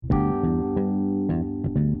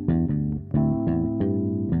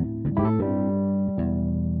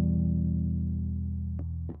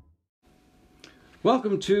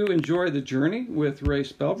Welcome to Enjoy the Journey with Ray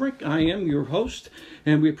Spelbrink. I am your host,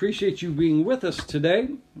 and we appreciate you being with us today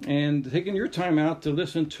and taking your time out to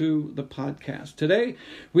listen to the podcast. Today,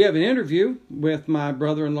 we have an interview with my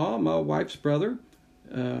brother-in-law, my wife's brother,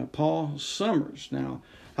 Paul Summers. Now,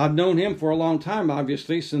 I've known him for a long time,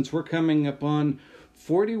 obviously, since we're coming upon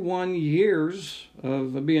 41 years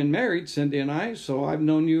of being married, Cindy and I, so I've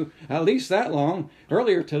known you at least that long.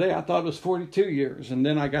 Earlier today, I thought it was 42 years, and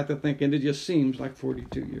then I got to thinking it just seems like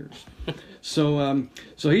 42 years. So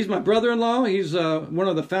he's my brother-in-law. He's one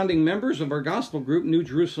of the founding members of our gospel group, New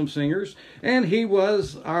Jerusalem Singers, and he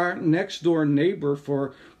was our next-door neighbor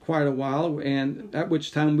for quite a while, and at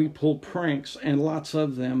which time we pulled pranks, and lots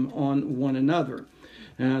of them, on one another.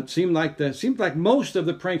 It seemed like most of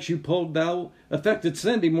the pranks you pulled, though, affected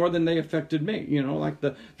Cindy more than they affected me. You know, like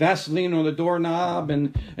the Vaseline on the doorknob,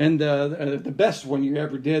 and the best one you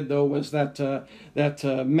ever did, though, was that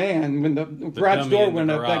man when the garage door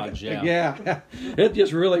went up. Yeah, it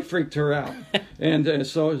just really freaked her out. And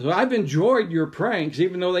so I've enjoyed your pranks,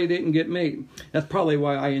 even though they didn't get me. That's probably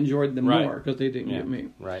why I enjoyed them more, because they didn't get me.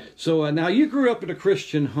 Right. So now you grew up in a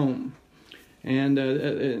Christian home.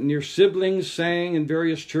 And your siblings sang in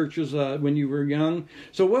various churches when you were young.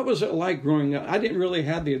 So what was it like growing up? I didn't really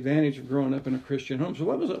have the advantage of growing up in a Christian home. So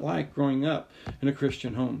what was it like growing up in a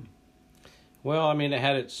Christian home? Well, I mean, it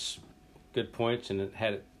had its good points, and it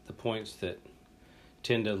had the points that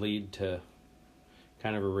tend to lead to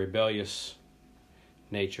kind of a rebellious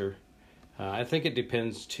nature. I think it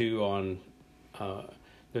depends, too, on...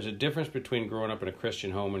 there's a difference between growing up in a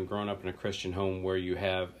Christian home and growing up in a Christian home where you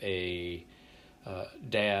have a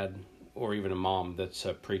dad or even a mom that's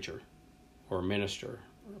a preacher or a minister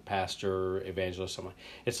or a pastor or evangelist. Something.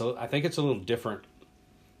 I think it's a little different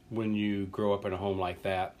when you grow up in a home like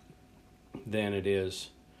that than it is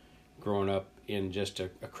growing up in just a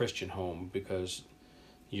Christian home, because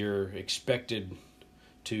you're expected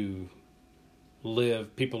to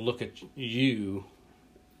live. People look at you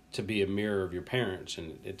to be a mirror of your parents,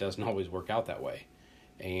 and it doesn't always work out that way.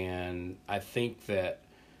 And I think that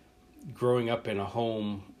growing up in a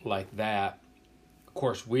home like that, of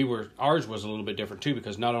course, ours was a little bit different too,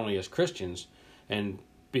 because not only as Christians and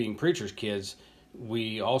being preachers' kids,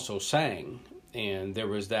 we also sang. And there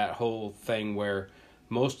was that whole thing where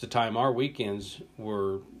most of the time our weekends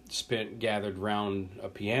were spent gathered around a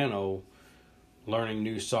piano, learning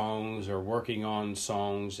new songs or working on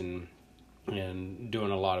songs and doing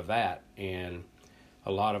a lot of that. And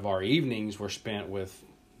a lot of our evenings were spent with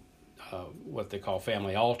what they call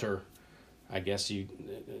family altar. I guess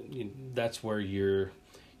that's where you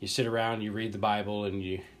sit around, you read the Bible, and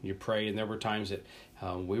you pray. And there were times that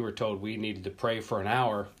we were told we needed to pray for an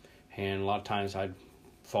hour, and a lot of times I'd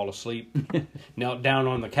fall asleep, knelt down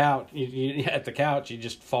on the couch. At the couch, you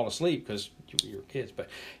just fall asleep because you're kids. But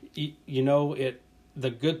the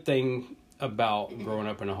good thing about growing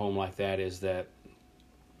up in a home like that is that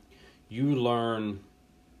you learn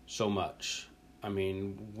so much. I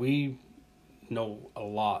mean, we know a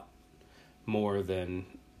lot more than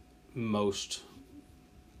most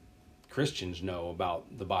Christians know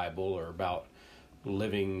about the Bible or about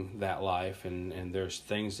living that life, and there's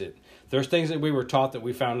things that we were taught that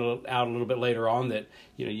we found out a little bit later on that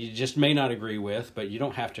you just may not agree with, but you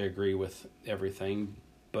don't have to agree with everything.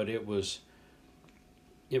 But it was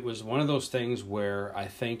one of those things where I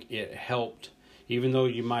think it helped, even though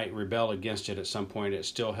you might rebel against it at some point, it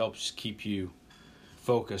still helps keep you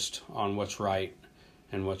focused on what's right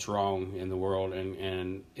and what's wrong in the world,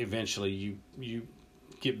 and eventually you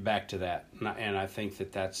get back to that. And I think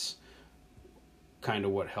that's kind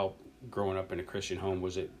of what helped growing up in a Christian home,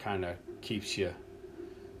 was it kind of keeps you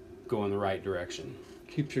going the right direction.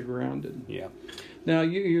 Keeps you grounded. Yeah. Now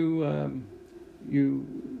you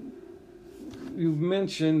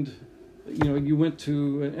mentioned, you went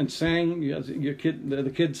to and sang.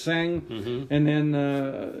 The kids sang, mm-hmm. and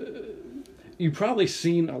then you probably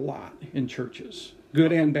seen a lot in churches,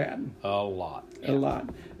 good and bad. A lot,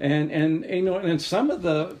 and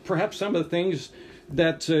perhaps some of the things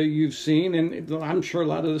that you've seen, and I'm sure a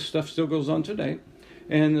lot of this stuff still goes on today.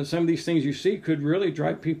 And some of these things you see could really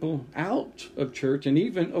drive people out of church and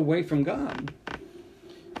even away from God.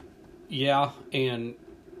 Yeah, and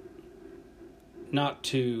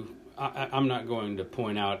I'm not going to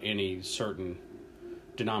point out any certain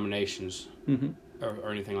denominations mm-hmm.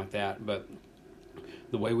 or anything like that, but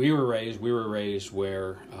the way we were raised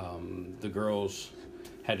where the girls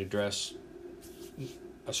had to dress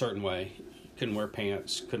a certain way. Couldn't wear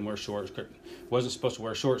pants, couldn't wear shorts, wasn't supposed to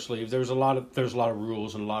wear short sleeves. There's a lot of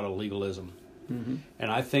rules and a lot of legalism. Mm-hmm.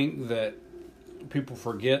 And I think that people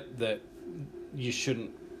forget that you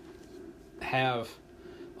shouldn't have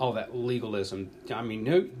all that legalism. I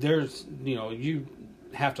mean, there's, you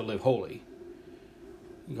have to live holy,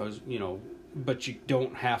 because, but you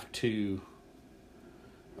don't have to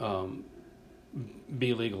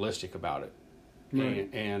be legalistic about it. Right.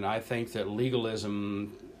 And I think that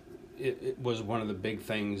legalism, it was one of the big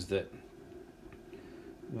things that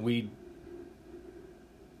we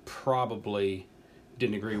probably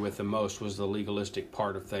didn't agree with the most, was the legalistic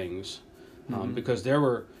part of things. Because there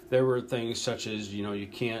were things such as, you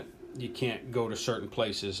can't go to certain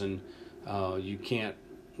places, and you can't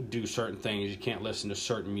do certain things, you can't listen to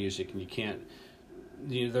certain music, and you can't,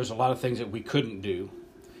 there's a lot of things that we couldn't do,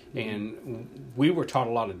 and we were taught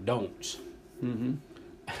a lot of don'ts.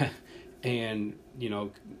 And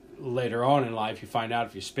later on in life, you find out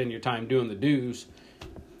if you spend your time doing the do's,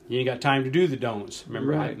 you ain't got time to do the don'ts.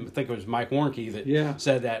 Remember, right. I think it was Mike Warnke that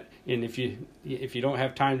said that. And if you don't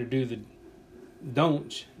have time to do the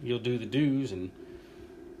don'ts, you'll do the do's. And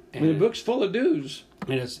the book's full of do's.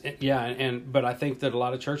 And but I think that a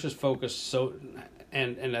lot of churches focus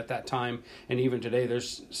and at that time, and even today,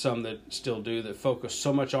 there's some that still do, that focus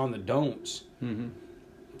so much on the don'ts,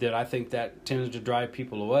 that I think that tends to drive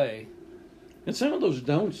people away. And some of those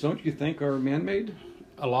don'ts, don't you think, are man-made?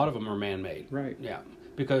 A lot of them are man-made. Right. Yeah.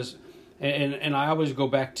 Because, and I always go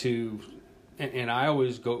back to, and I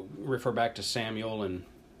always refer back to Samuel and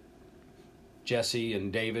Jesse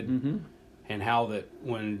and David, and how that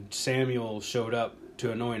when Samuel showed up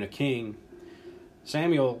to anoint a king,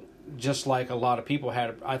 Samuel, just like a lot of people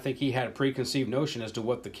I think he had a preconceived notion as to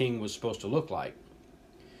what the king was supposed to look like.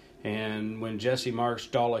 And when Jesse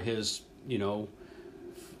marched all of his,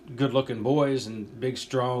 good-looking boys and big,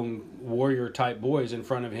 strong warrior-type boys in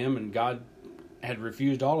front of him, and God had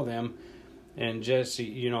refused all of them, and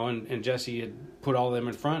Jesse, and Jesse had put all of them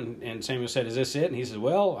in front, and Samuel said, "Is this it?" And he said,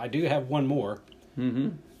 "Well, I do have one more."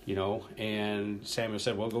 And Samuel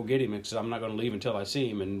said, "Well, go get him, because I'm not going to leave until I see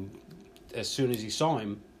him." And as soon as he saw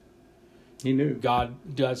him, he knew. God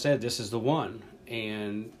said, "This is the one."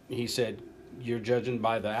 And he said, "You're judging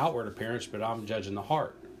by the outward appearance, but I'm judging the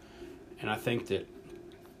heart." And I think that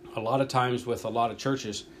a lot of times with a lot of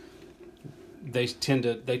churches, they tend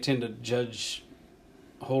to judge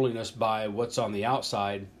holiness by what's on the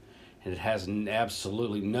outside, and it has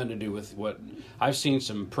absolutely nothing to do with what I've seen.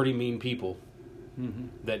 Some pretty mean people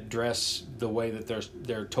that dress the way that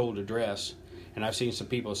they're told to dress, and I've seen some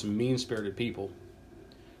mean-spirited people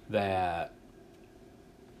that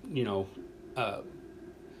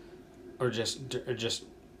are just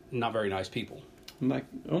not very nice people.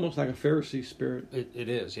 Almost like a Pharisee spirit. It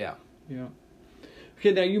is, yeah. Yeah.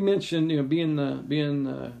 Okay, now you mentioned being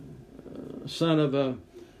the son of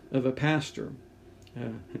a pastor.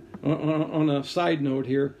 On a side note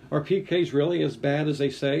here, are PKs really as bad as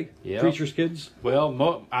they say? Yep. Preachers' kids?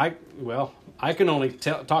 Well, I can only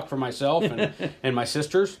talk for myself and my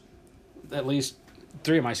sisters, at least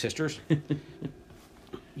 3 of my sisters.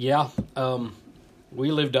 Yeah,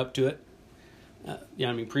 we lived up to it.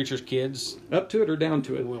 Preachers' kids. Up to it or down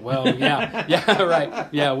to it? Well, yeah, right.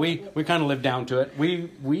 Yeah, we kind of lived down to it.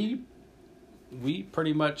 We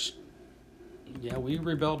pretty much, we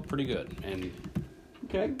rebelled pretty good. And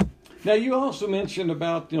okay. Now you also mentioned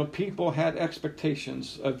about people had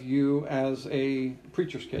expectations of you as a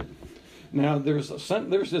preacher's kid. Now there's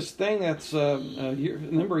this thing that's a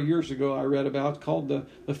number of years ago I read about called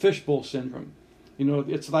the fishbowl syndrome.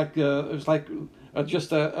 It's like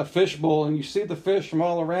just a fishbowl, and you see the fish from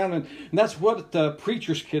all around, and that's what the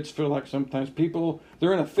preacher's kids feel like sometimes.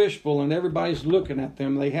 They're in a fishbowl, and everybody's looking at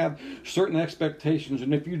them. They have certain expectations,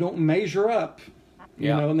 and if you don't measure up,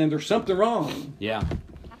 and then there's something wrong. Yeah.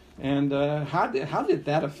 And how did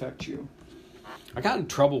that affect you? I got in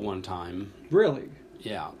trouble one time. Really?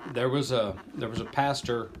 Yeah. There was a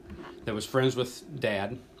pastor that was friends with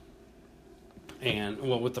Dad. And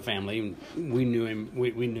with the family, we knew him.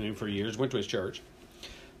 We knew him for years. Went to his church,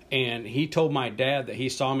 and he told my dad that he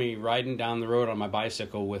saw me riding down the road on my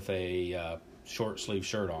bicycle with a short sleeve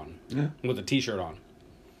shirt on, with a T-shirt on,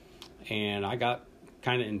 and I got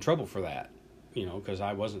kind of in trouble for that, because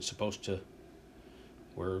I wasn't supposed to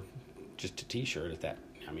wear just a T-shirt at that.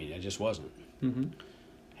 I just wasn't.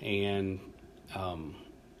 And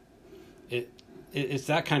it's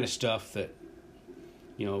that kind of stuff that.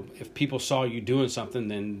 If people saw you doing something,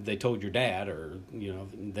 then they told your dad, or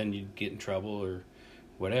then you'd get in trouble or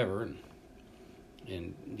whatever.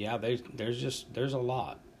 And there's a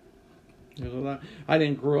lot. There's a lot. I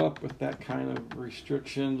didn't grow up with that kind of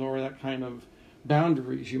restrictions or that kind of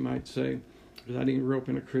boundaries, you might say, because I didn't grow up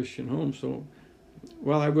in a Christian home. So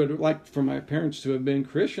Well, I would like for my parents to have been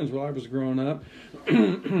Christians while I was growing up.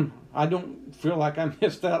 I don't feel like I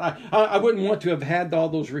missed out. I wouldn't want to have had all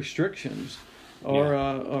those restrictions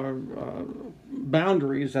or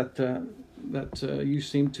boundaries that you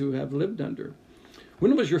seem to have lived under.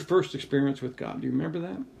 When was your first experience with God? Do you remember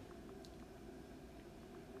that?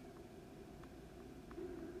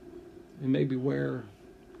 And maybe where?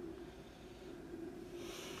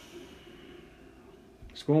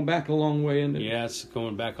 It's going back a long way. Yeah, it's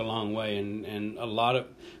going back a long way, and a lot of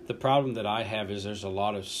the problem that I have is there's a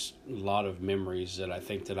lot of memories that I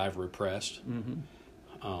think that I've repressed,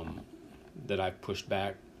 that I've pushed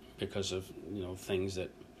back because of things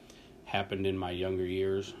that happened in my younger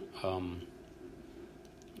years,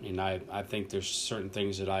 and I think there's certain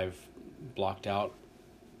things that I've blocked out.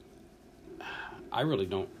 I really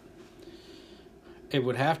don't. It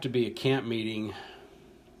would have to be a camp meeting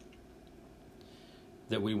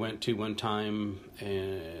that we went to one time,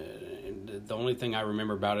 and the only thing I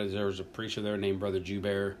remember about it is there was a preacher there named Brother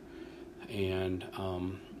Joubert, and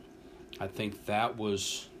I think that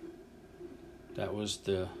was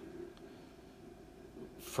the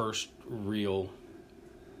first real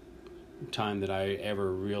time that I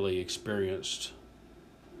ever really experienced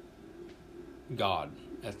God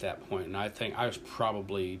at that point, and I think I was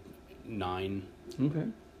probably 9. Okay.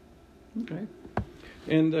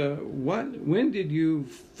 And when did you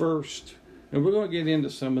first, and we're going to get into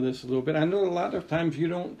some of this a little bit. I know a lot of times you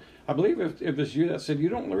don't, I believe if it's you that said you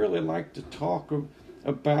don't really like to talk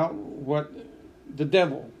about what the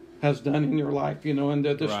devil has done in your life, and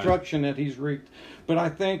the destruction that he's wreaked. But I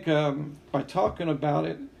think by talking about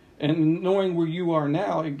it and knowing where you are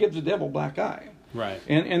now, it gives the devil a black eye. Right.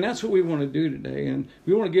 And that's what we want to do today. And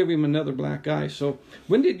we want to give him another black eye. So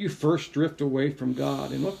when did you first drift away from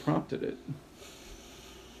God, and what prompted it?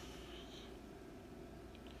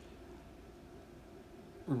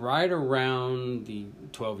 Right around the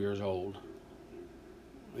 12 years old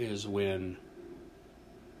is when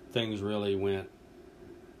things really went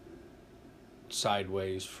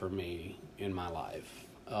sideways for me in my life.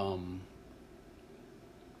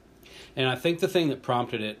 And I think the thing that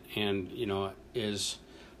prompted it, is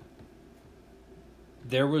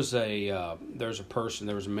there was a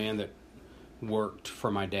man that worked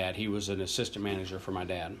for my dad. He was an assistant manager for my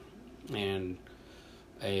dad, and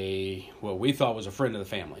we thought was a friend of the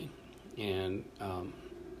family, and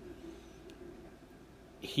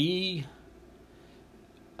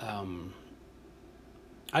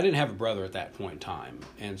I didn't have a brother at that point in time,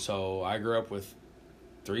 and so I grew up with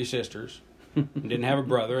 3 sisters, and didn't have a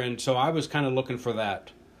brother, and so I was kind of looking for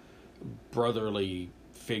that brotherly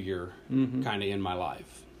figure kind of in my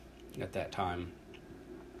life at that time.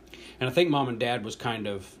 And I think Mom and Dad was kind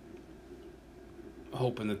of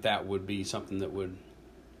hoping that would be something that would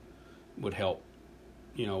help,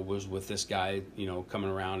 was with this guy, coming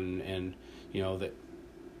around and that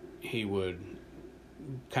he would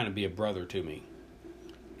kind of be a brother to me.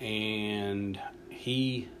 And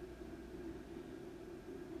he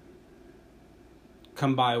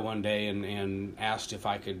come by one day and asked if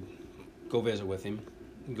I could go visit with him,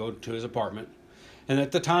 go to his apartment. And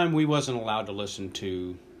at the time, we wasn't allowed to listen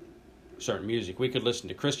to certain music. We could listen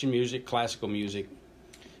to Christian music, classical music,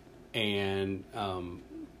 and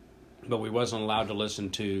but we wasn't allowed to listen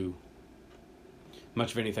to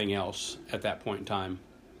much of anything else at that point in time.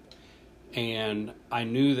 And I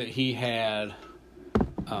knew that he had,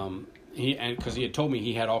 because he had told me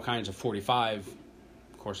he had all kinds of 45.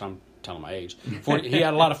 Of course, I'm telling my age. He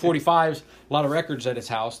had a lot of 45s, a lot of records at his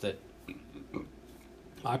house that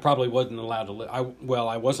I probably wasn't allowed to. I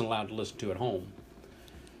wasn't allowed to listen to at home.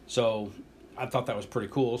 So I thought that was pretty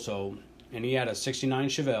cool. And he had a '69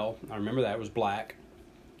 Chevelle. I remember that. It was black,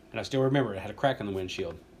 and I still remember it had a crack in the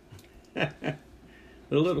windshield. The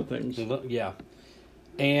little things. Yeah.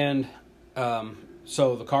 And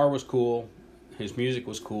so the car was cool. His music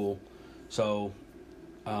was cool. So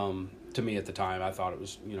to me at the time, I thought it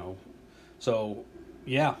was, So,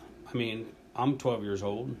 yeah. I mean, I'm 12 years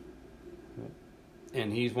old.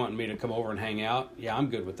 And he's wanting me to come over and hang out. Yeah, I'm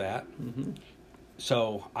good with that. Mm-hmm.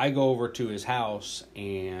 So I go over to his house,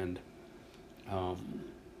 and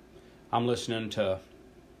I'm listening to,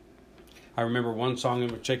 I remember one song in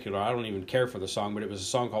particular. I don't even care for the song, but it was a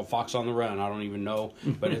song called Fox on the Run. I don't even know,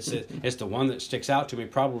 but it's the one that sticks out to me,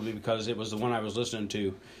 probably because it was the one I was listening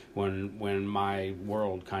to when my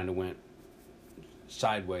world kind of went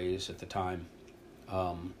sideways at the time.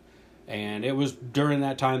 And it was during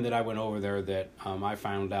that time that I went over there that I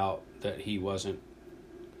found out that he wasn't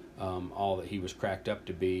all that he was cracked up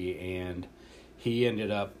to be, and he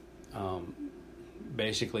ended up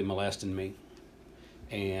basically molesting me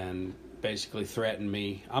and basically threatened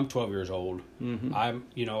me. I'm 12 years old. Mm-hmm. I'm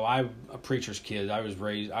a preacher's kid. I was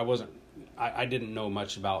raised. I didn't know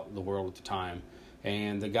much about the world at the time,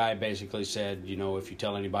 and the guy basically said, if you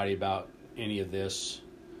tell anybody about any of this,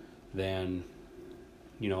 then,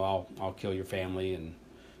 I'll kill your family and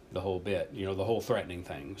the whole bit. The whole threatening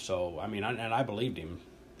thing. So I believed him.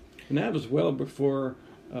 And that was well before.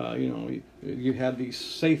 You had these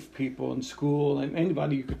safe people in school and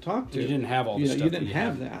anybody you could talk to. You didn't have all the stuff. You didn't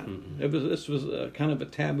have that. Mm-mm. This was kind of a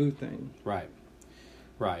taboo thing. Right.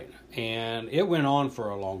 And it went on for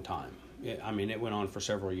a long time. It went on for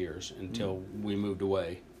several years until we moved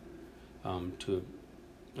away to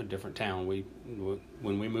a different town.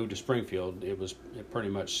 When we moved to Springfield, it pretty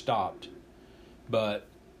much stopped. But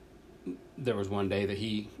there was one day that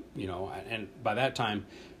he, and by that time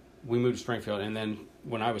we moved to Springfield, and then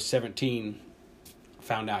when I was 17,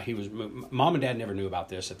 found out he was. Mom and Dad never knew about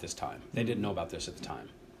this at this time. They didn't know about this at the time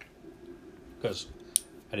because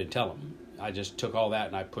I didn't tell them. I just took all that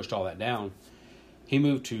and I pushed all that down. He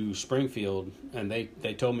moved to Springfield, and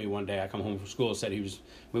they told me one day I come home from school and said he was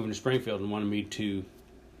moving to Springfield and wanted me to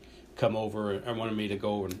come over and wanted me to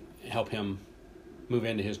go and help him move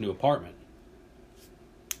into his new apartment.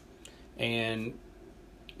 And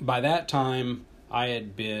by that time, I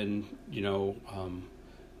had been,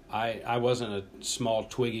 I wasn't a small,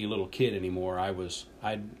 twiggy little kid anymore.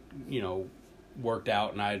 I'd worked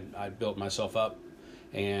out and I'd built myself up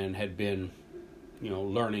and had been,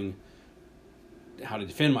 learning how to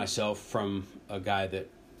defend myself from a guy that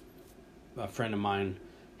a friend of mine,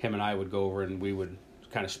 him and I would go over and we would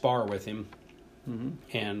kind of spar with him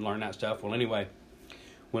and learn that stuff. Well, anyway,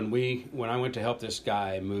 when I went to help this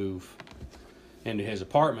guy move into his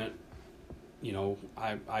apartment,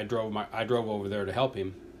 I drove over there to help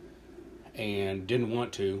him and didn't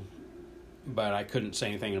want to, but I couldn't say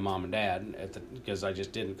anything to Mom and Dad because I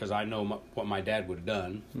just didn't, because I know what my dad would have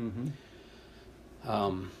done.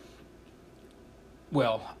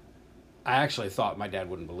 Well, I actually thought my dad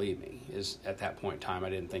wouldn't believe me. At that point in time, I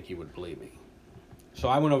didn't think he would believe me. So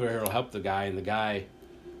I went over here to help the guy, and the guy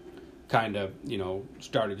kind of,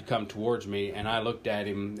 started to come towards me, and I looked at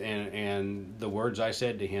him, and the words I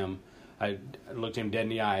said to him, I looked him dead in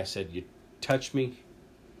the eye. I said, "You touch me,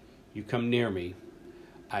 you come near me,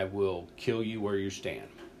 I will kill you where you stand."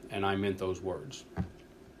 And I meant those words.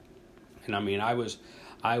 And I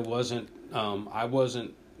wasn't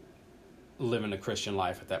living a Christian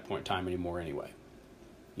life at that point in time anymore anyway.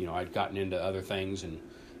 I'd gotten into other things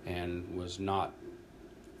and was not,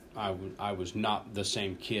 I was not the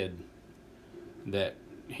same kid that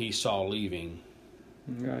he saw leaving.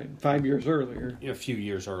 Right, 5 years earlier. A few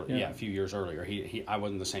years earlier. Yeah, a few years earlier. I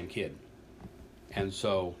wasn't the same kid. And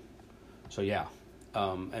so yeah.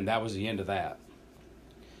 And that was the end of that.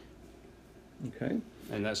 Okay.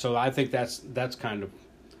 And so I think that's kind of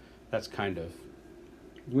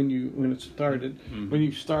when it started, when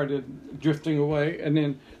you started drifting away, and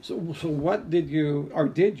then so what did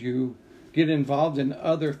you get involved in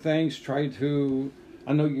other things? Try to,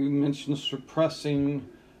 I know you mentioned suppressing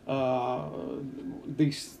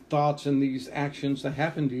these thoughts and these actions that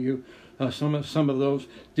happened to you. Some of those.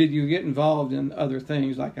 Did you get involved in other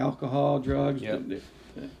things like alcohol, drugs? Yep.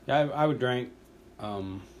 Yeah, I would drink.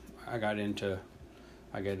 I got into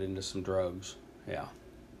some drugs. Yeah.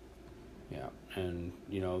 And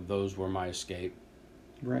those were my escape.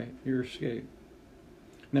 Right, your escape.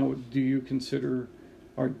 Now, do you consider,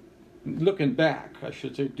 or looking back, I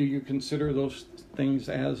should say, do you consider those things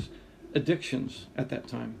as addictions at that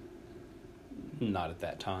time? Not at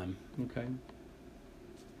that time. Okay.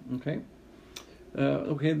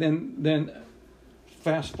 Then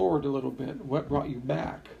fast forward a little bit. What brought you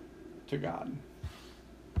back to God?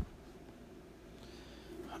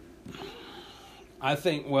 I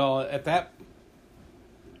think, well, at that,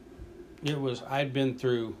 I'd been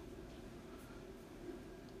through,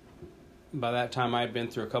 by that time I'd been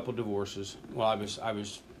through a couple divorces. Well, I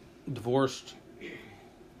was divorced,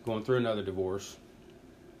 going through another divorce,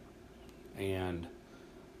 and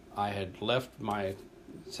I had left my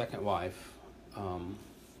second wife,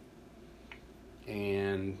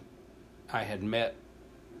 and I had met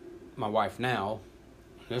my wife now.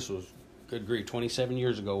 This was, good grief, 27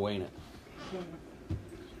 years ago, ain't it?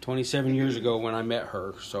 27 years ago when I met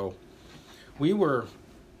her. So we were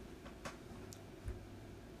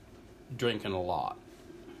drinking a lot.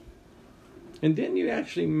 And didn't you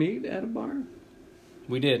actually meet at a bar?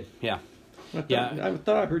 We did, yeah. I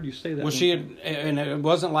thought I heard you say that. Well, she had, and it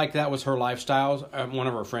wasn't like that was her lifestyle. One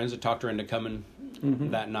of her friends had talked her into coming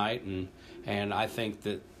that night, and I think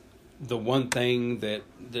that the one thing that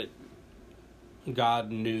God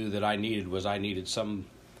knew that I needed was I needed some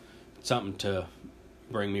something to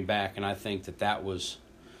bring me back. And I think that was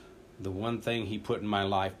the one thing he put in my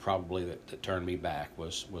life probably that turned me back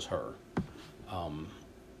was her.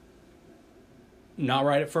 Not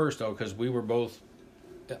right at first, though, because we were both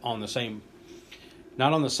on the same,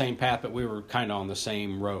 not on the same path, but we were kind of on the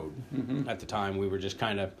same road at the time. We were just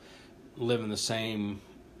kind of living the same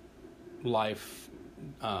life,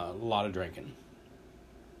 a lot of drinking.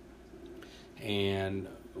 And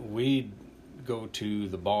we'd go to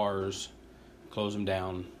the bars, close them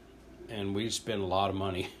down, and we spent a lot of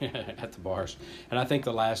money at the bars. And I think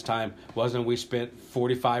the last time we spent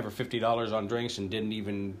 $45 or $50 on drinks and didn't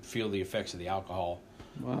even feel the effects of the alcohol.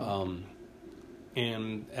 Wow.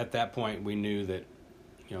 And at that point, we knew that,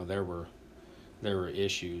 there were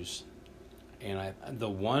issues. And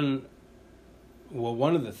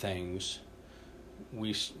one of the things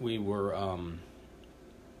we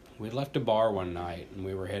left a bar one night and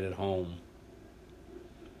we were headed home.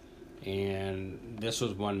 And this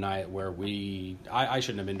was one night where I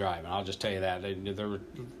shouldn't have been driving. I'll just tell you that. There were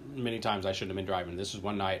many times I shouldn't have been driving. This is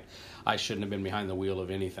one night I shouldn't have been behind the wheel of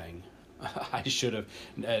anything.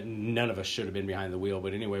 None of us should have been behind the wheel.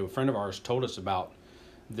 But anyway, a friend of ours told us about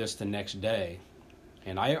this the next day.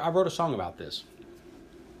 And I wrote a song about this.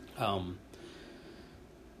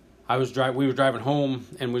 We were driving home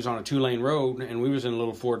and we was on a 2-lane road and we was in a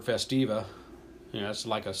little Ford Festiva. It's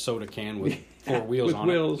like a soda can with 4 wheels on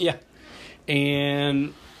wheels. it. Yeah.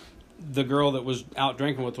 And the girl that was out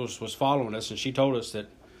drinking with us was following us, and she told us that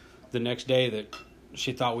the next day that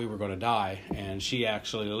she thought we were going to die, and she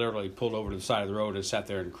actually literally pulled over to the side of the road and sat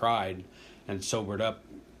there and cried and sobered up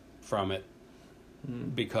from it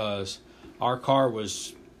because our car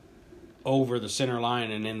was over the center line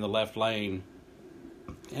and in the left lane,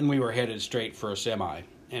 and we were headed straight for a semi,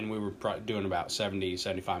 and we were doing about 70,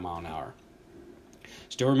 75 mile an hour.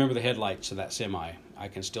 Still remember the headlights of that semi. I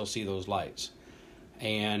can still see those lights.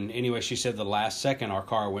 And anyway, she said the last second our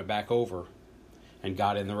car went back over and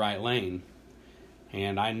got in the right lane.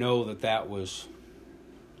 And I know that was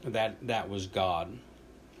God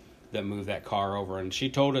that moved that car over. And she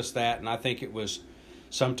told us that, and I think it was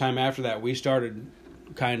sometime after that we started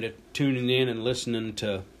kind of tuning in and listening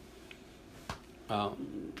to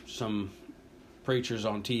some preachers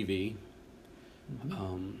on TV.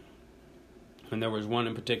 And there was one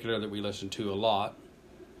in particular that we listened to a lot.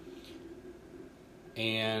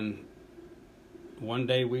 And one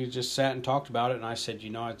day we just sat and talked about it, and I said,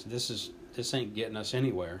 this ain't getting us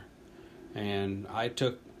anywhere. And I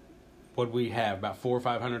took what we have, about $400 or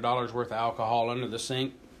 $500 worth of alcohol under the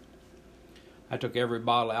sink. I took every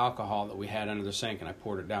bottle of alcohol that we had under the sink and I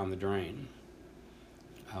poured it down the drain.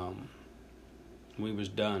 We was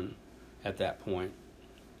done at that point.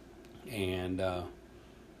 And I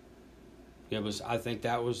think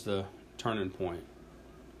that was the turning point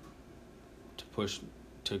to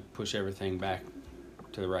push everything back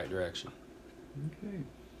to the right direction. Okay.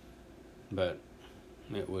 But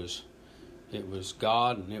it was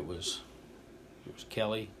God, and it was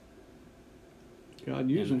Kelly. God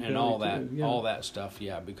using and Kelly all that too, yeah. all that stuff,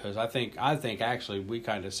 yeah. Because I think actually we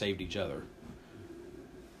kind of saved each other.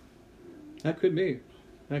 That could be.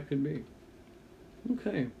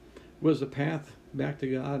 Okay. Was the path back to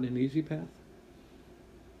God an easy path?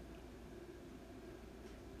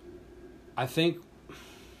 I think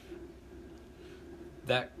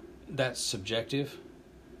that's subjective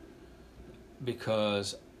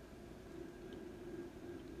because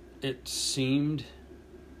it seemed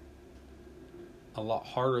a lot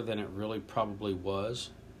harder than it really probably was.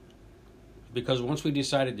 Because once we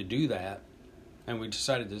decided to do that and we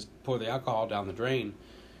decided to pour the alcohol down the drain,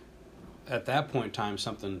 at that point in time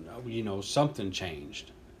something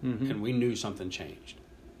changed. And we knew something changed.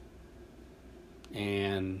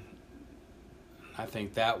 And I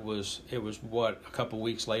think it was a couple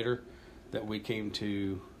weeks later that we came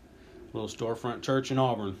to a little storefront church in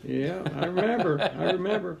Auburn. Yeah, I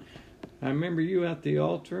remember. I remember you at the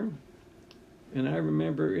altar, and I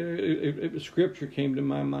remember scripture came to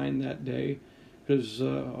my mind that day because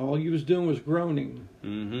all you was doing was groaning.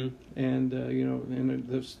 And and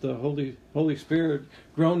it's the Holy Spirit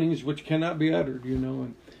groanings which cannot be uttered,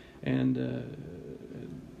 and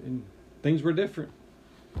things were different.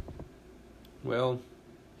 Well,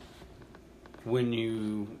 when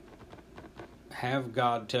you have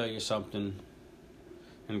God tell you something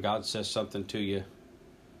and God says something to you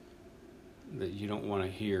that you don't want to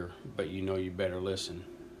hear, but you better listen.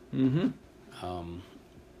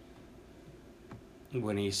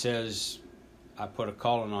 When he says, I put a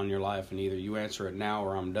calling on your life and either you answer it now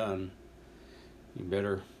or I'm done, you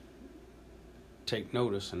better take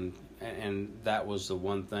notice. And that was the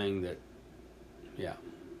one thing that,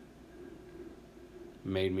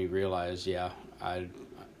 made me realize, I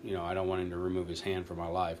don't want him to remove his hand from my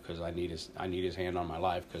life, because I need his hand on my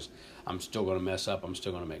life, because I'm still going to mess up. I'm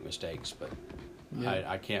still going to make mistakes, but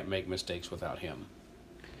I can't make mistakes without him.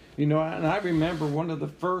 And I remember one of the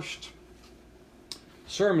first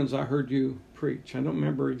sermons I heard you preach. I don't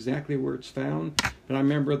remember exactly where it's found, but I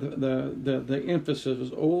remember the emphasis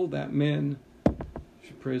was, "Oh, that men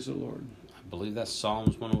should praise the Lord." I believe that's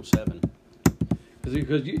Psalms 107.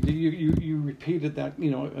 Because you repeated that,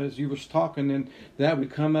 as you was talking, and that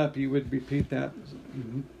would come up, you would repeat that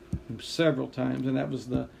several times, and that was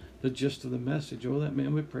the gist of the message. Oh, that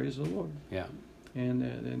man would praise the Lord. Yeah.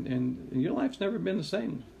 And your life's never been the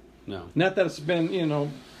same. No. Not that it's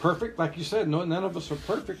been, perfect, like you said. No, none of us are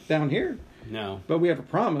perfect down here. No. But we have a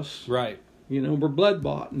promise. Right. We're blood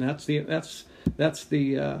bought, and that's the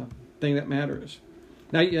thing that matters.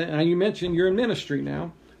 Now you mentioned you're in ministry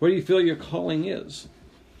now. What do you feel your calling is?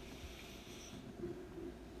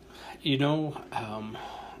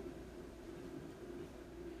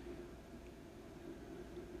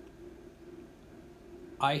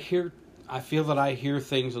 I feel that I hear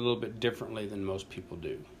things a little bit differently than most people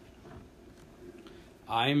do.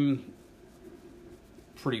 I'm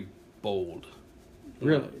pretty bold.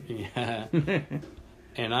 Really? Yeah.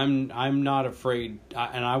 And I'm not afraid,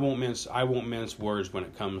 and I won't mince words when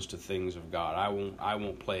it comes to things of God. I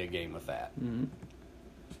won't play a game with that. Mm-hmm.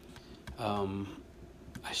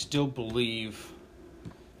 I still believe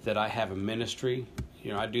that I have a ministry.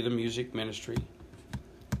 I do the music ministry.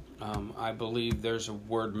 I believe there's a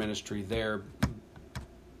word ministry there,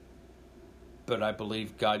 but I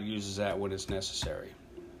believe God uses that when it's necessary.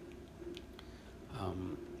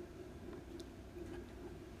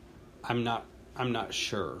 I'm not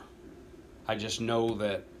sure. I just know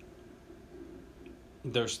that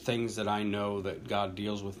there's things that I know that God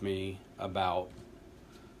deals with me about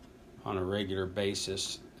on a regular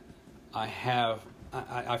basis. I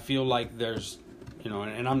feel like there's,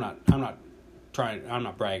 and I'm not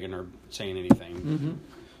bragging or saying anything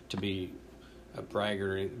to be a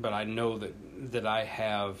bragger, but I know that I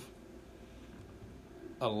have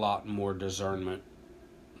a lot more discernment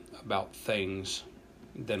about things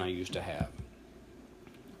than I used to have.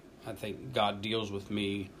 I think God deals with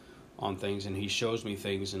me on things, and He shows me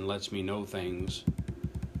things and lets me know things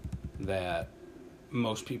that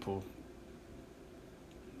most people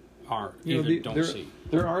don't see.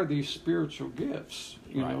 There are these spiritual gifts,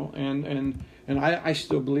 Right. and I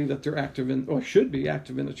still believe that they're active should be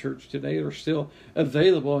active in the church today. They're still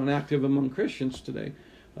available and active among Christians today.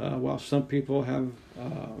 While some people have,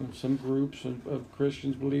 some groups of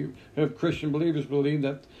Christian believers believe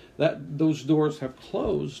that those doors have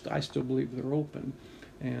closed, I still believe they're open,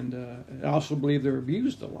 and I also believe they're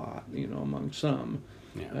abused a lot, among some.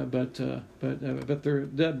 Yeah. But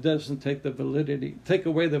that doesn't take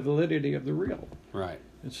away the validity of the real. Right.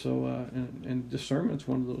 And so and discernment's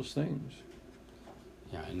one of those things.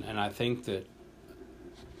 Yeah, and I think that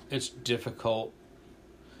it's difficult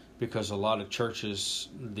because a lot of churches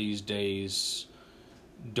these days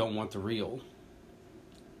don't want the real.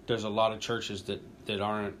 There's a lot of churches that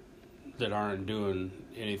aren't doing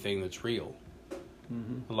anything that's real.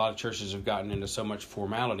 Mm-hmm. A lot of churches have gotten into so much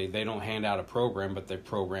formality. They don't hand out a program, but they've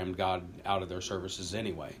programmed God out of their services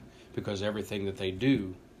anyway, because everything that they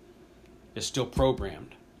do is still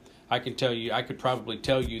programmed. I could probably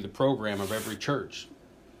tell you the program of every church.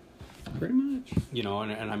 Pretty much.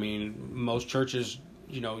 And I mean, most churches,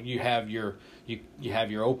 you have your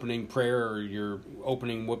opening prayer or your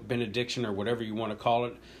opening benediction or whatever you want to call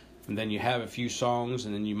it, and then you have a few songs,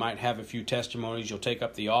 and then you might have a few testimonies. You'll take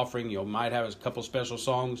up the offering. You might have a couple special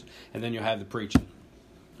songs, and then you'll have the preaching.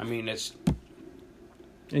 I mean, it's.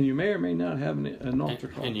 And you may or may not have an altar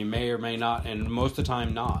call. And you may or may not, and most of the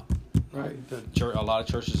time not. Right. A lot of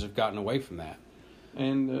churches have gotten away from that.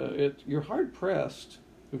 And you're hard pressed.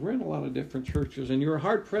 We're in a lot of different churches, and you're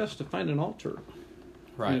hard pressed to find an altar.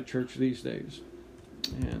 Right. In a church these days.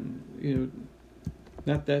 And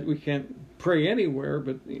not that we can't pray anywhere,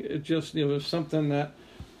 but it just it's something that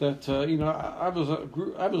I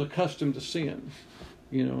was accustomed to seeing,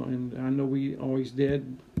 and I know we always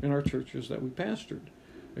did in our churches that we pastored,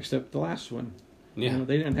 except the last one. Yeah.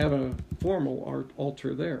 They didn't have a formal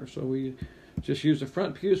altar there, so we just used the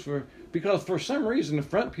front pews because for some reason the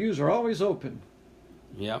front pews are always open.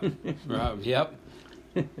 Yep. Right. Yep.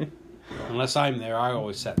 Unless I'm there, I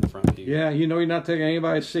always sit in the front pew. Yeah, you're not taking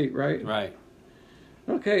anybody's seat, right? Right.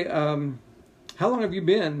 Okay, how long have you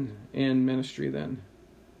been in ministry then?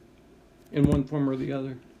 In one form or the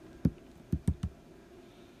other?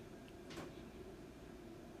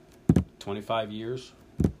 25 years,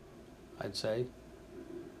 I'd say.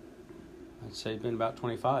 I'd say it's been about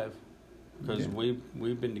 25. Because Yeah.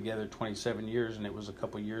 we've been together 27 years, and it was a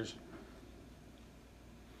couple years.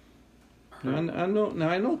 I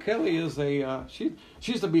know Kelly is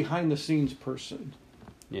she's the behind the scenes person.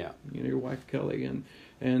 Yeah. You know, your wife Kelly, and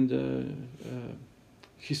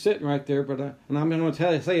she's sitting right there. But and I'm going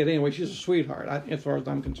to say it anyway. She's a sweetheart, as far as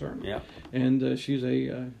I'm concerned. Yeah. And she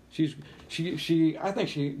I think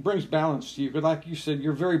she brings balance to you. But like you said,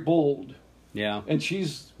 you're very bold. Yeah. And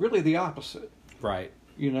she's really the opposite. Right.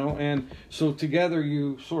 You know, and so together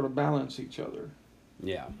you sort of balance each other.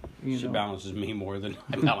 Yeah. You She know. balances me more than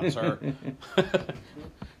I balance her.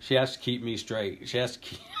 She has to keep me straight. She has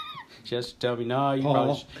to tell me, no, you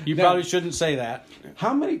Paul, probably shouldn't say that.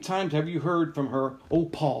 How many times have you heard from her, "Oh,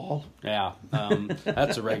 Paul"? Yeah,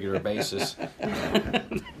 that's a regular basis.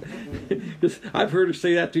 'Cause I've heard her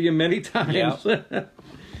say that to you many times. Yeah.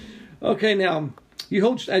 Okay, now, you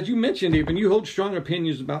hold, as you mentioned even, you hold strong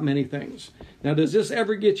opinions about many things. Now, does this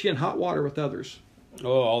ever get you in hot water with others?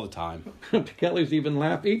 Oh, all the time. Kelly's even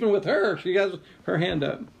laughed. Even with her, she has her hand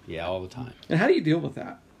up. Yeah, all the time. And how do you deal with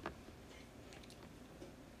that?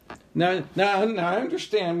 Now, I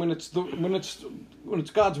understand when it's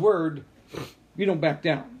God's word, you don't back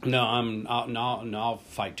down. No, I'll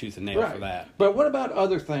fight tooth and nail for that. But what about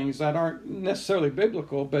other things that aren't necessarily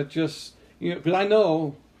biblical, but just, you know,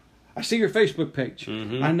 because I see your Facebook page.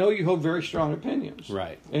 Mm-hmm. I know you hold very strong opinions.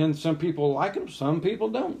 Right. And some people like them, some people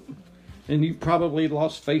don't. And you probably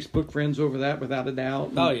lost Facebook friends over that, without a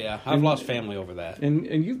doubt. Oh yeah, I've lost family over that.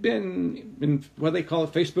 And you've been in what they call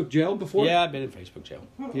it, Facebook jail before? Yeah, I've been in Facebook jail.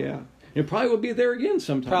 Yeah. You probably will be there again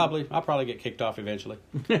sometime. Probably. I'll probably get kicked off eventually.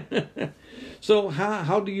 So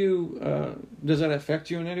how do you, does that affect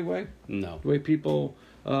you in any way? No. The way people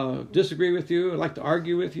disagree with you, like to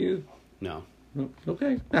argue with you? No.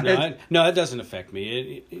 Okay. No, it doesn't affect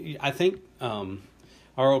me. I think our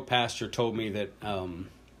old pastor told me that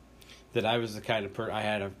that I was the kind of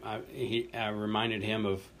person I reminded him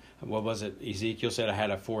of, what was it? Ezekiel said I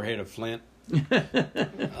had a forehead of flint.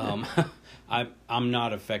 I'm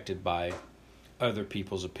not affected by other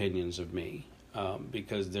people's opinions of me,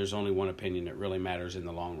 because there's only one opinion that really matters in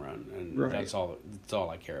the long run, and Right. that's all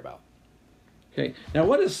I care about. Okay. Now,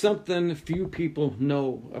 what is something few people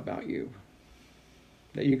know about you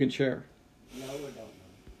that you can share? No, we don't know.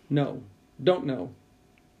 No, don't know.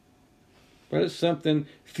 What is something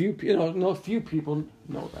few people know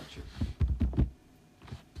about you?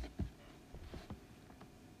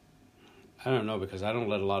 I don't know, because I don't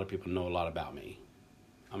let a lot of people know a lot about me.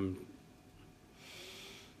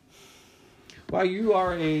 While you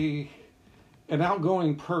are an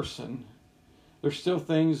outgoing person, there's still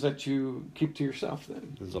things that you keep to yourself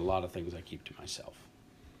then. There's a lot of things I keep to myself.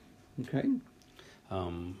 Okay.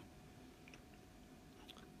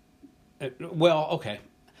 Well, okay.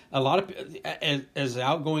 A lot of, as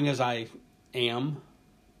outgoing as I am,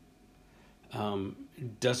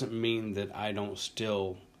 doesn't mean that I don't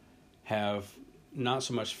still have not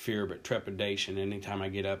so much fear but trepidation anytime I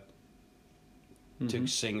get up to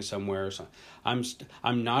sing somewhere or something.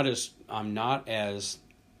 I'm not as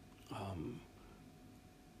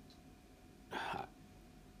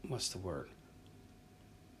what's the word?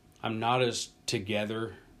 I'm not as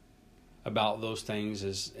together about those things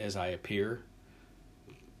as I appear.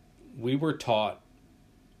 We were taught,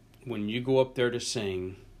 when you go up there to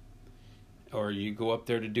sing or you go up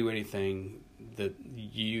there to do anything, that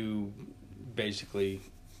you basically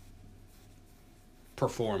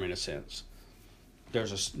perform in a sense.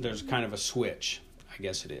 There's kind of a switch, I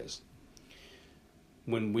guess it is.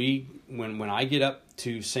 When I get up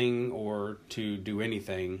to sing or to do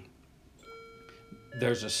anything,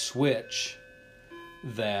 there's a switch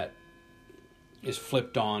that is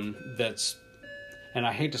flipped on, and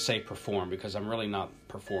I hate to say perform because I'm really not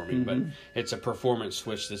performing, but it's a performance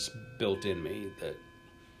switch that's built in me that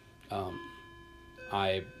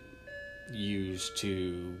I use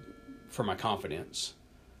for my confidence.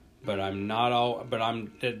 But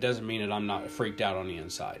it doesn't mean that I'm not freaked out on the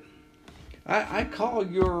inside. I call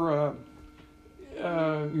your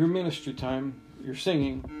ministry time, your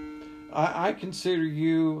singing, I consider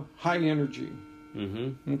you high energy.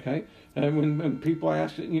 Mm-hmm. Okay, and when people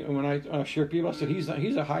ask, when I share people, I said he's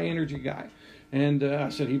a high energy guy, and I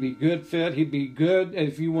said he'd be good fit. He'd be good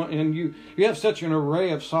if you want, and you have such an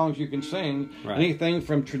array of songs you can sing. Right. Anything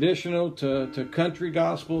from traditional to country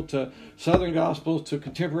gospel to southern gospel to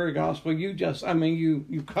contemporary gospel. You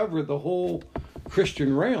cover the whole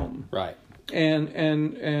Christian realm. Right. And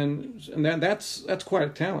that's quite a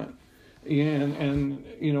talent. and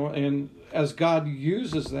and as God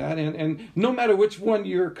uses that, and no matter which one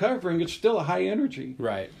you're covering, it's still a high energy.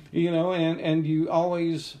 Right. And you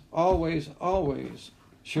always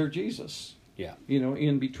share Jesus. Yeah.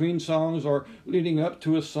 In between songs or leading up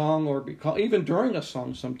to a song, or even during a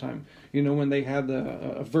song sometime, when they have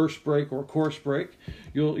a verse break or a chorus break,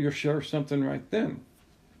 you'll share something right then.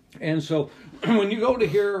 And so when you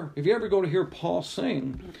if you ever go to hear Paul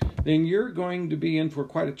sing, then you're going to be in for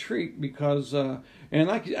quite a treat, because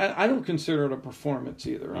and I don't consider it a performance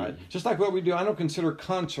either. Mm-hmm. Just like what we do, I don't consider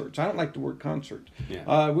concerts. I don't like the word concert.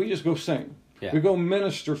 Yeah. We just go sing. Yeah. We go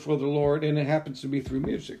minister for the Lord, and it happens to be through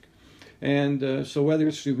music. And so whether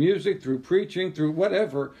it's through music, through preaching, through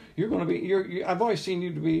whatever, you're going to be. I've always seen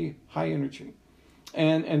you to be high energy,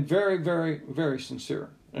 and very, very, very sincere.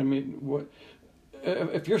 I mean,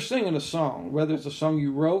 if you're singing a song, whether it's a song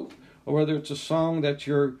you wrote or whether it's a song that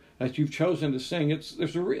you've chosen to sing, a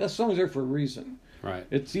song's there for a reason. Right.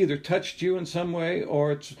 It's either touched you in some way,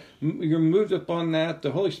 or you're moved upon that.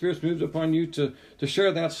 The Holy Spirit's moved upon you to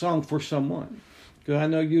share that song for someone. Because I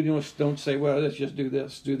know you don't say, well, let's just do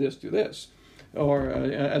this, or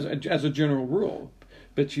as a general rule.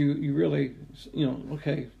 But you really,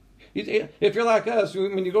 okay. If you're like us,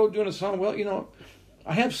 when you go doing a song, well,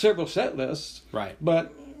 I have several set lists. Right.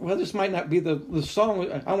 But, this might not be the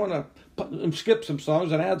song. I want to skip some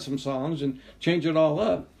songs and add some songs and change it all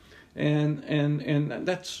up. And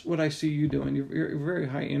that's what I see you doing. You're very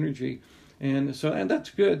high energy. And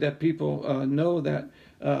that's good that people know that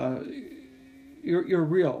you're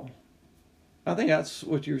real. I think that's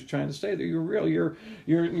what you were trying to say. That you're real.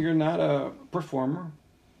 You're not a performer.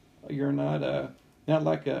 You're not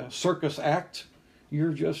like a circus act.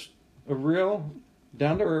 You're just a real,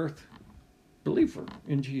 down to earth believer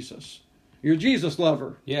in Jesus. You're a Jesus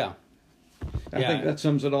lover. Yeah. I think that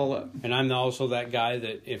sums it all up. And I'm also that guy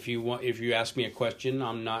that if you ask me a question,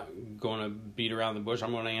 I'm not going to beat around the bush.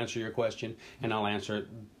 I'm going to answer your question, and I'll answer it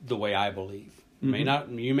the way I believe.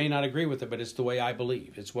 Mm-hmm. You may not agree with it, but it's the way I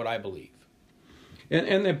believe. It's what I believe.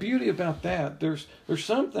 And the beauty about that, there's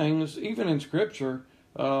some things even in Scripture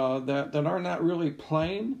that are not really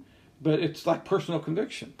plain, but it's like personal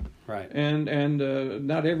conviction. Right. And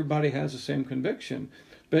not everybody has the same conviction.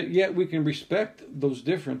 But yet we can respect those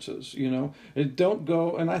differences, Don't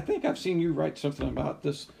go, and I think I've seen you write something about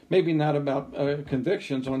this, maybe not about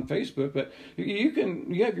convictions on Facebook, but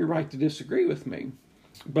you have your right to disagree with me,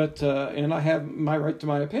 but and I have my right to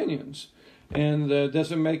my opinions, and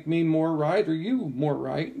doesn't make me more right or you more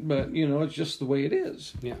right, but it's just the way it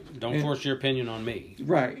is. Yeah, don't force your opinion on me.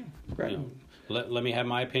 Right. Let me have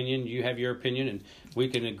my opinion. You have your opinion, and we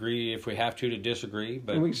can agree if we have to disagree.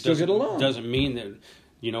 But and we can still get along. Doesn't mean that.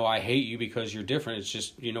 I hate you because you're different. It's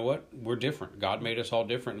just, what? We're different. God made us all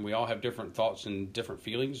different, and we all have different thoughts and different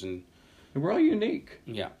feelings. And we're all unique.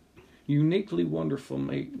 Yeah. Uniquely wonderfully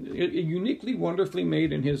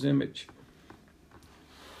made in His image.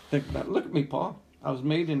 Think about it. Look at me, Paul. I was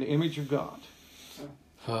made in the image of God.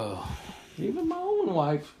 Oh. Even my own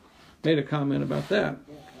wife made a comment about that.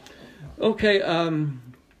 Okay,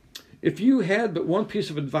 if you had but one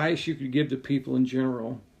piece of advice you could give to people in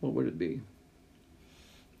general, what would it be?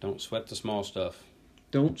 Don't sweat the small stuff.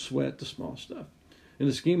 Don't sweat the small stuff. In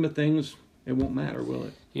the scheme of things, it won't matter, will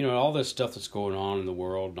it? All this stuff that's going on in the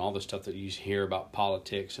world and all the stuff that you hear about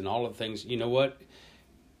politics and all of the things, you know what?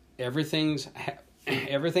 Everything's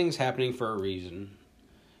happening for a reason,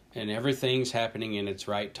 and everything's happening in its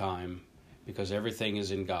right time, because everything is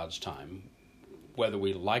in God's time. Whether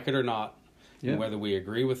we like it or not, and whether we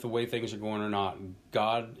agree with the way things are going or not,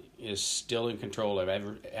 God is still in control of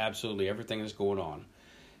absolutely everything that's going on.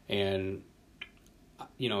 And,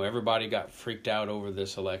 everybody got freaked out over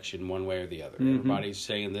this election one way or the other. Mm-hmm. Everybody's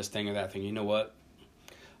saying this thing or that thing. You know what?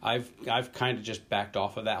 I've kind of just backed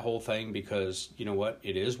off of that whole thing, because,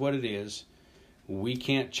 it is what it is. We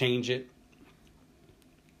can't change it.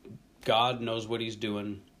 God knows what He's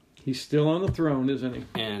doing. He's still on the throne, isn't He?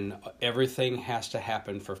 And everything has to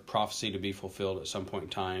happen for prophecy to be fulfilled at some point in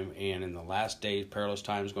time. And in the last days, perilous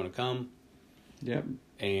time is going to come. Yep.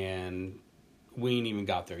 And we ain't even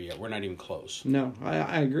got there yet. We're not even close. No,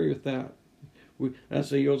 I agree with that. That's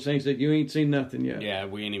the old saying that you ain't seen nothing yet. Yeah,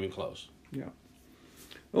 we ain't even close. Yeah.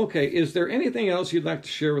 Okay, is there anything else you'd like to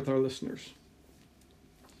share with our listeners?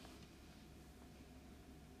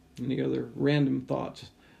 Any other random thoughts?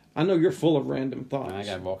 I know you're full of random thoughts. I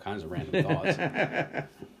got all kinds of random thoughts.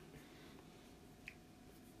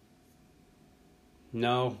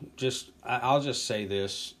 No, I'll just say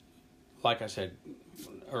this. Like I said,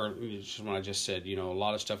 or just when I just said, a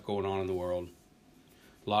lot of stuff going on in the world.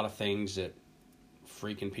 A lot of things that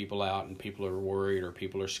freaking people out and people are worried or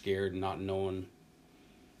people are scared and not knowing.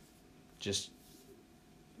 Just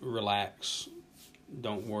relax.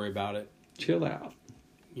 Don't worry about it. Chill out.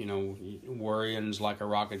 You know, worrying's like a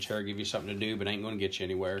rocking chair, give you something to do, but ain't going to get you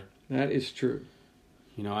anywhere. That is true.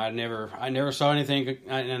 You know, I never saw anything,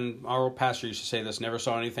 and our old pastor used to say this, never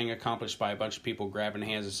saw anything accomplished by a bunch of people grabbing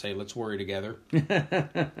hands and say, let's worry together.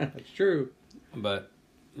 That's true. But,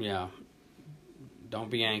 yeah, don't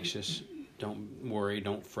be anxious. Don't worry.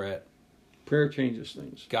 Don't fret. Prayer changes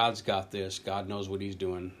things. God's got this. God knows what he's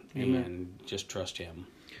doing. Amen. And just trust him.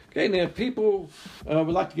 Okay, now if people would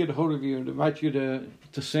like to get a hold of you and invite you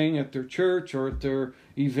to sing at their church or at their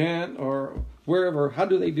event or wherever, how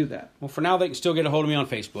do they do that? Well, for now, they can still get a hold of me on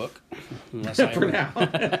Facebook. Unless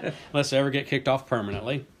I ever get kicked off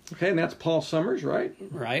permanently. Okay, and that's Paul Summers, right?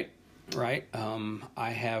 Right. I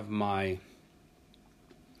have my...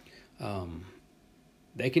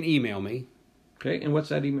 they can email me. Okay, and what's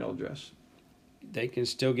that email address? They can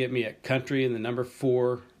still get me at country and the number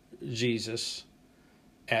 4 Jesus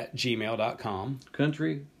at gmail.com.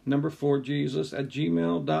 Country number 4 Jesus at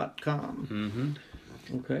gmail.com. Mm-hmm.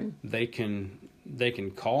 Okay. They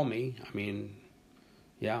can call me. I mean,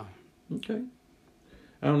 yeah. Okay.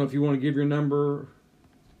 I don't know if you want to give your number.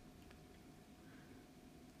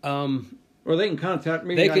 Or they can contact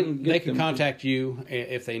me. They can contact you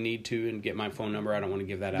if they need to and get my phone number. I don't want to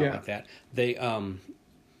give that out like that. They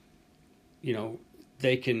you know,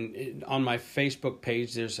 they can on my Facebook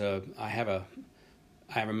page. I have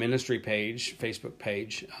a ministry page, Facebook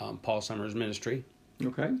page, Paul Summers Ministry.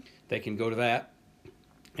 Okay. They can go to that,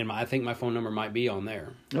 and I think my phone number might be on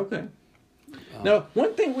there. Okay. Now,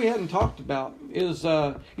 one thing we hadn't talked about is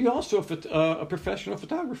you're also a professional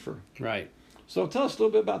photographer. Right. So tell us a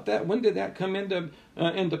little bit about that. When did that come into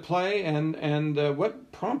play, and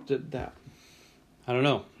what prompted that? I don't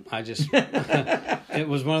know. I just it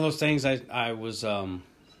was one of those things. I was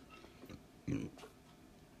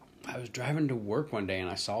driving to work one day and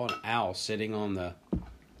I saw an owl sitting on a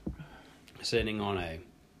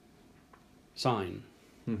sign.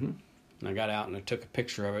 Mm-hmm. And I got out and I took a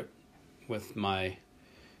picture of it with my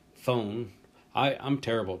phone. I'm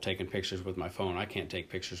terrible at taking pictures with my phone. I can't take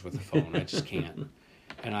pictures with the phone. I just can't.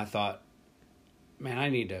 And I thought, man, I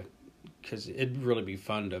need to, because it'd really be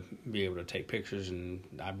fun to be able to take pictures. And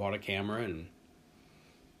I bought a camera and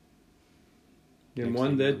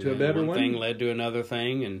one led to a better one. One thing led to another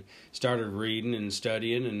thing, and started reading and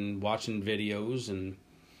studying and watching videos. And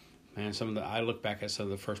man, I look back at some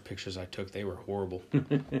of the first pictures I took; they were horrible.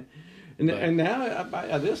 And now,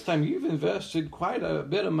 at this time, you've invested quite a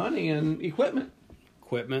bit of money in equipment.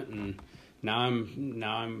 And now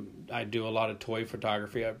I do a lot of toy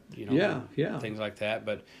photography. Things like that.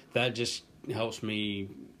 But that just helps me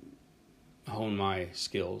hone my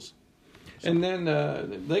skills. So. And then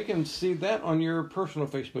they can see that on your personal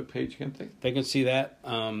Facebook page, can't they? They can see that.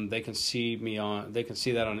 They can see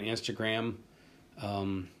that on Instagram,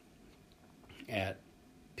 at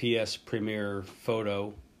PS Premier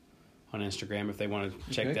Photo on Instagram if they want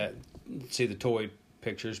to check that, see the toy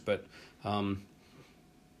pictures. But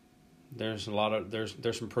there's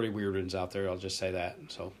some pretty weird ones out there. I'll just say that.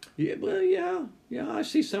 So yeah. I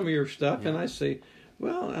see some of your stuff, and I say,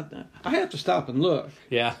 well, I have to stop and look.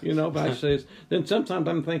 Yeah. But I say, then sometimes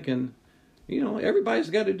I'm thinking, everybody's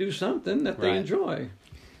got to do something that they enjoy.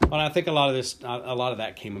 Well, I think a lot of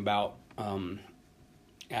that came about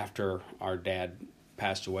after our dad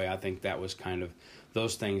passed away. I think that was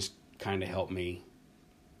those things kind of helped me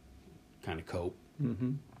kind of cope.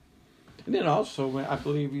 Mm-hmm. And then also, I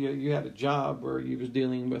believe you had a job where you was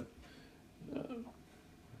dealing with, I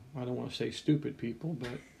don't want to say stupid people, but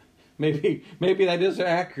maybe that is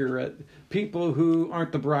accurate. People who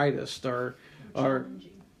aren't the brightest or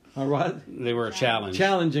what? They were a challenge.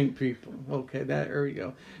 Challenging people. Okay, there you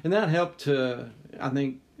go. And that helped to, I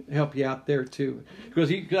think, help you out there too.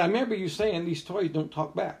 Because I remember you saying these toys don't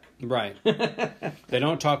talk back. Right. They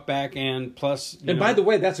don't talk back, and plus... by the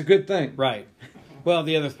way, that's a good thing. Right. Well,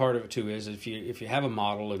 the other part of it too is if you have a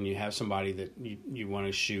model and you have somebody that you want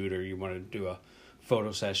to shoot or you want to do a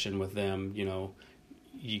photo session with them,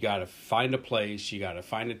 you got to find a place, you got to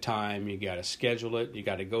find a time, you got to schedule it, you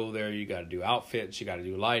got to go there, you got to do outfits, you got to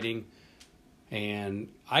do lighting. And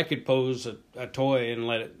I could pose a toy and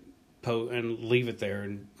let it and leave it there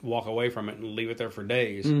and walk away from it and leave it there for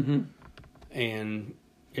days. Mm-hmm. And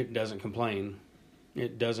it doesn't complain.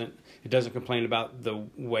 It doesn't complain about the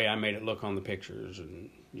way I made it look on the pictures, and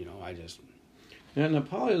I just. And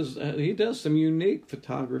Paul he does some unique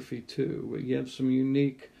photography too. You have some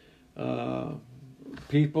unique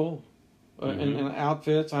people in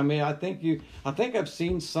outfits. I mean, I think I've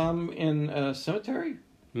seen some in a cemetery,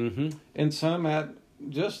 and some at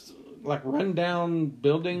just like rundown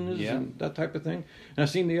buildings and that type of thing. And I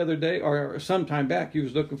seen the other day, or some time back, he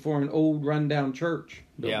was looking for an old rundown church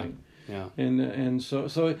building. Yeah. And so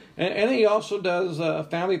he also does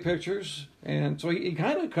family pictures, and so he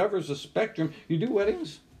kind of covers the spectrum. You do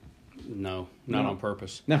weddings? No, not on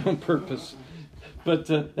purpose. Not on purpose. But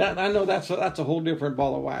that, I know that's a whole different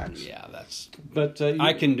ball of wax. Yeah, that's. But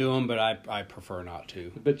I can do them, but I prefer not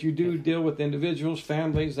to. But you do deal with individuals,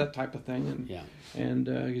 families, that type of thing, and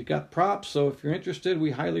you've got props. So if you're interested,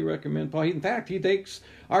 we highly recommend Paul. In fact, he takes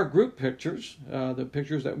our group pictures, the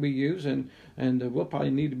pictures that we use, and we'll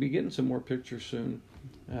probably need to be getting some more pictures soon.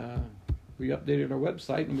 We updated our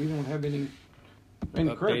website, and we don't have any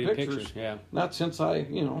current pictures. Yeah, not since I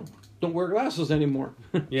don't wear glasses anymore.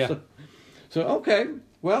 Yeah. So okay.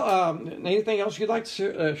 Well, anything else you'd like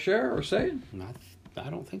to share or say? I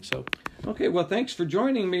don't think so. Okay. Well, thanks for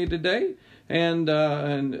joining me today. And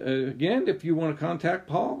again, if you want to contact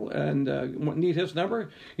Paul and need his number,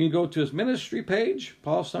 you can go to his ministry page,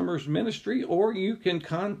 Paul Summers Ministry, or you can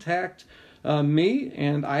contact me,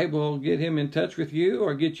 and I will get him in touch with you,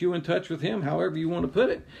 or get you in touch with him, however you want to put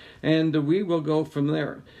it, and we will go from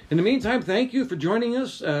there. In the meantime, thank you for joining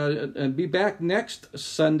us, and be back next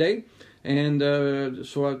Sunday. And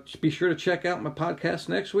so be sure to check out my podcast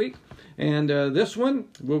next week. And this one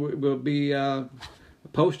will be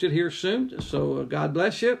posted here soon. So God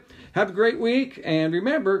bless you. Have a great week. And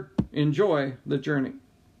remember, enjoy the journey.